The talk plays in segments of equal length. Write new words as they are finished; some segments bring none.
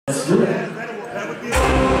Let's do it.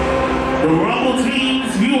 The Rumble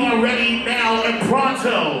teams, you are ready now and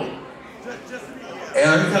pronto.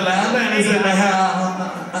 Erica Landon is in the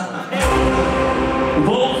house.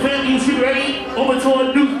 Bold family, you ready? Over to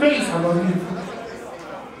a new face. I love you.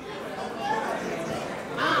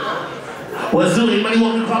 Let's do it. Anybody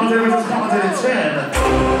want to commentator? Let's commentator 10.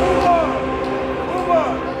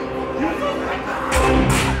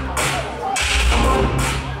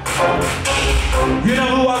 You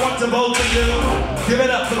know who I want to vote for you? Give it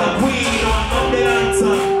up for the queen on Monday nights,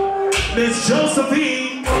 Miss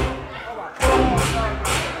Josephine.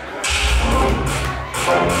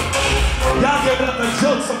 Y'all give it up for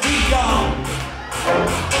Josephine, y'all.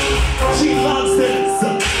 She loves this.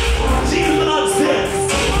 She loves this.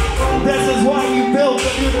 This is why you build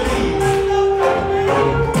community.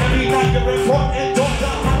 Every night you're important,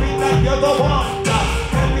 daughter. Every night you're the one.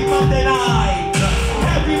 Every Monday night.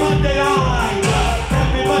 Every Monday night.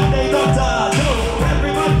 Every Monday, daughter.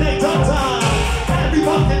 Every Monday, daughter. Every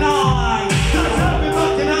Monday night. Just every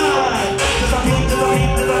Monday night. Just a beat, just a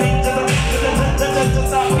beat, just a beat, just a beat,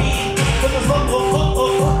 just a beat. Just a beat.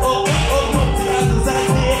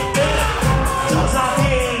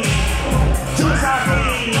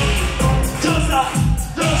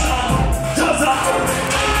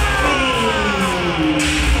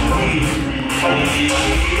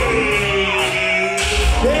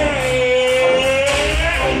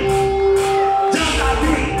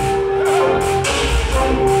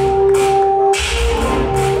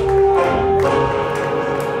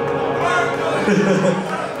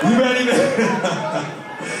 You ready, man?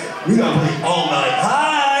 We gotta play all night.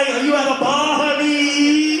 Hi, are you at a bar,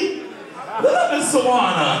 honey? Look at Miss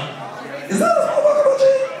Sawana. Is that a motherfucker, G?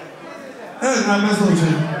 That is not Miss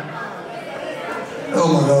Lucci. Oh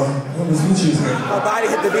my God, what Miss Lucci's here? My body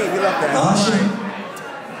hit the beat, we love that. Oh shit.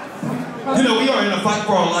 You know, we are in a fight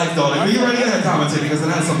for our life, though. Like, are you ready? Go ahead, commentate, because it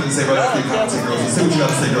has something to say right after you commentate, girls. Let's see what you got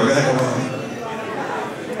to say, girl. Go ahead, come on.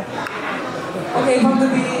 Okay, pump the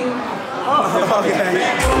beat. Oh, okay.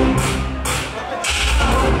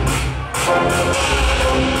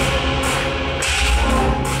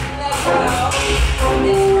 Let's go.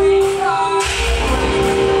 It's free time.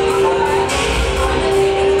 I'm gonna take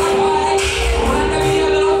it in my way. I'm gonna be a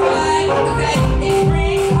little flag. It's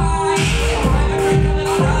free time. I'm gonna drink a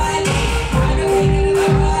little night. I'm gonna take it in my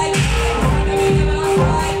way. I'm gonna be a little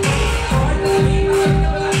flag. I'm gonna be a little flag. I'm gonna be a little flag.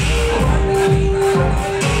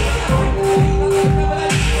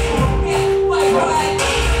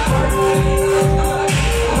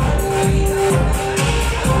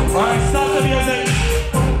 Alright, stop the music.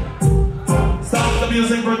 Stop the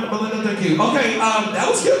music, Belinda, thank you. Okay, that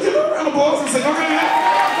was good. Give her a round of applause and say, okay.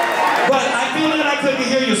 But I feel that I couldn't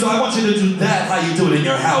hear you, so I want you to do that how you do it in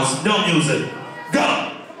your house. No music.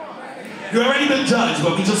 Go! You've already been judged,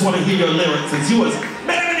 but we just want to hear your lyrics. Since you was... I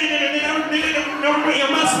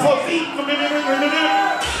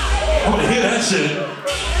want to hear that shit.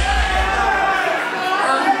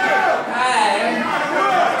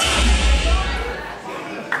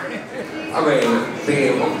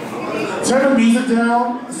 Turn the music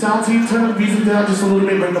down. Sound team, turn the music down just a little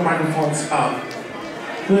bit. Bring the microphones up.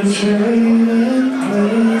 We're trading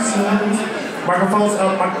places. Microphones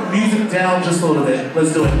up. Music down just a little bit.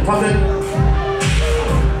 Let's do it. Pump it.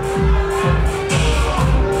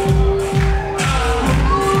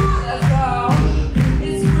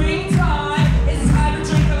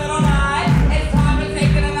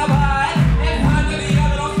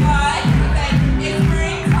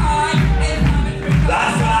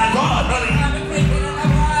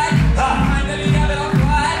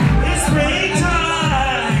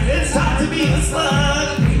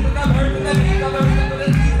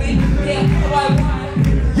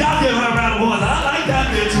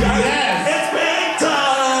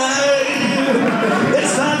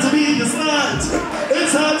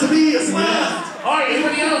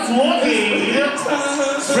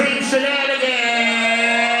 Stream Shenanigans!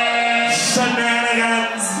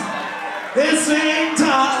 Shenanigans! It's big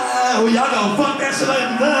time! Oh, y'all gonna fuck that shit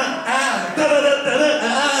like that!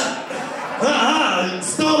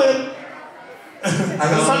 Stole it! I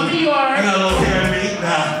got a little hair in me.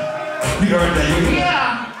 Nah. You heard that.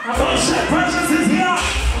 Yeah! Oh shit, Precious is here!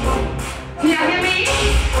 Can y'all hear me?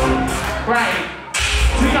 Right.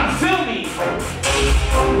 So you gotta feel me.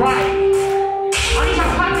 Right. I need y'all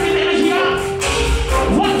to pop this energy up.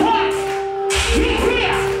 What?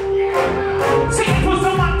 Yeah. See, it was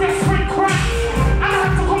on my desperate crack. I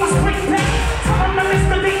have to call my spring back. Tell them to miss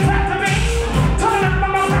the big back to me. Tell them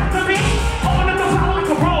I'm back to me. Open up the flower like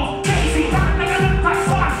a rose. Daisy, that nigga look like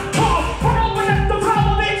fun. Open up the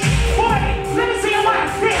flower, bitch. Boy, let me see your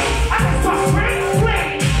last bitch. I can start spring.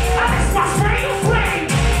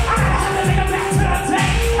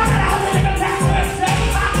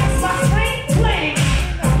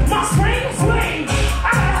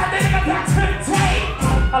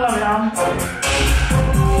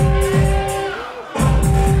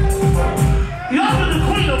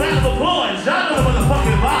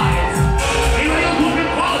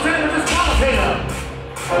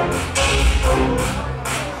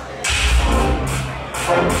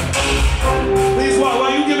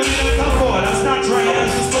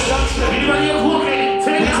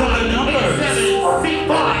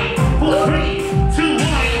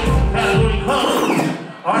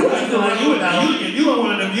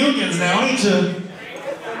 Shenanigans now, ain't you?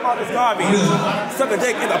 Marcus Garvey. Suck a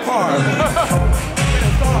dick in the park.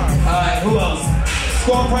 Alright, who else?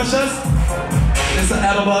 Squad Precious. It's an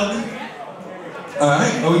Adabug.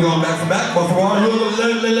 Alright, are we going back to back? But for all you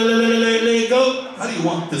let it go. How do you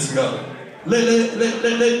want this to go? Let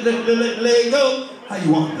it go. How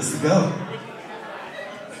you want this to go?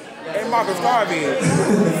 Hey, Marcus Garvey.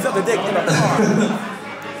 Suck a dick in the park.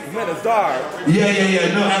 Men is dark.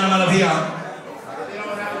 Yeah. No animal of here.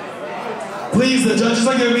 Please, the judges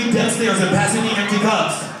are giving me death stares and passing me empty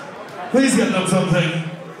cups. Please get them something.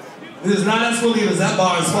 It is not at school leaders, that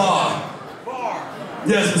bar is far.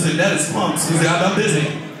 Yes, listen, that is pumps. You see, I'm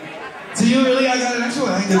busy. To you, really, I got an extra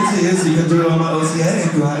one. I can give it to you so you can do it on my OCA.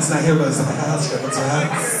 It's not here, but it's in my house. It's my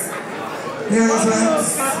house. Yeah, it's my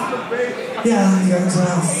house. Yeah, it's my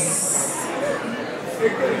house.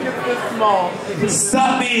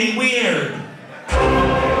 Stop being weird.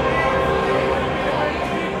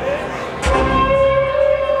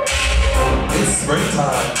 It's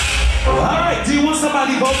springtime. Alright, do you want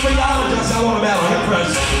somebody to vote for y'all or just y'all want to battle? Hit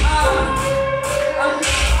fresh.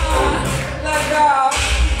 Let go.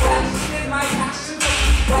 Passion is my passion.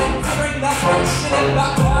 When I bring that passion in the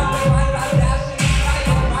heart, my passion is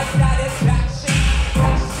my satisfaction.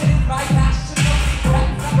 Passion is my passion. When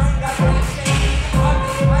I bring that passion in the heart,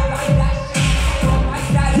 my passion is my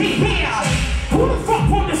satisfaction. Who the fuck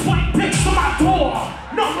put this white bitch to my door?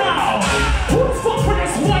 No. Who the fuck put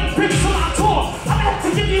this white bitch to my door? I'm gonna have to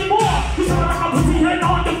give you more. You said I'm gonna put your head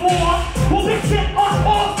on the floor. Well, bitch, get on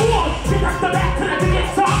all fours. Get up the back to the ticket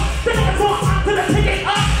top. The niggas on up to the ticket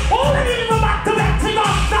up. All the niggas from back to back, take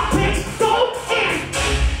off. Now, bitch, go in.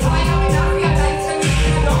 I know we don't realize to me.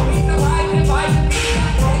 I don't mean to lie and lie to me.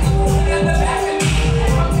 Take a look at the back of me.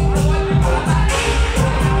 And don't think I want you to lie.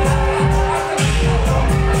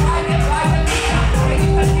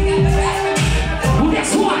 Well,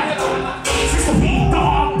 guess what? Since the beat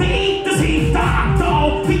dog, beat the beat dog,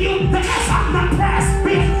 dog. Be you the ass, I'm not pressed,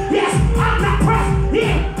 bitch. Yes, I'm not pressed.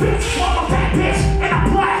 Yeah, bitch, I'm a bad bitch, and I'm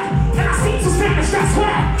black. And I see some Spanish, that's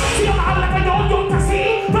whack. See, I'm out like I know you can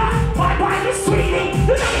see. Bye, Miss Sweetie.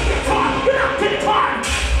 You're not gonna get caught. You're not getting caught.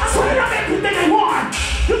 I swear I'm everything they want.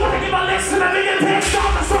 You're gonna give a list and a million bitch. I'm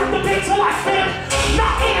gonna start the bitch till I spin.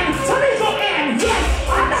 Not in, so they go in. Yes,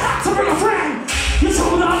 I'm the hat to bring a friend. You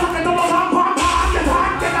told them I can do a pom.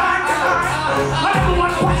 I never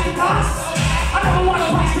want plastic cups. I never want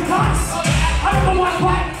plastic cups. I never want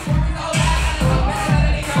what?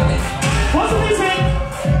 What's the reason?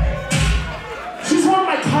 She's one of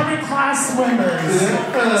my current class members.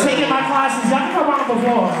 Taking my classes. Y'all can go round of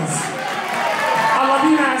applause. I love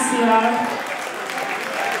you, Nastia.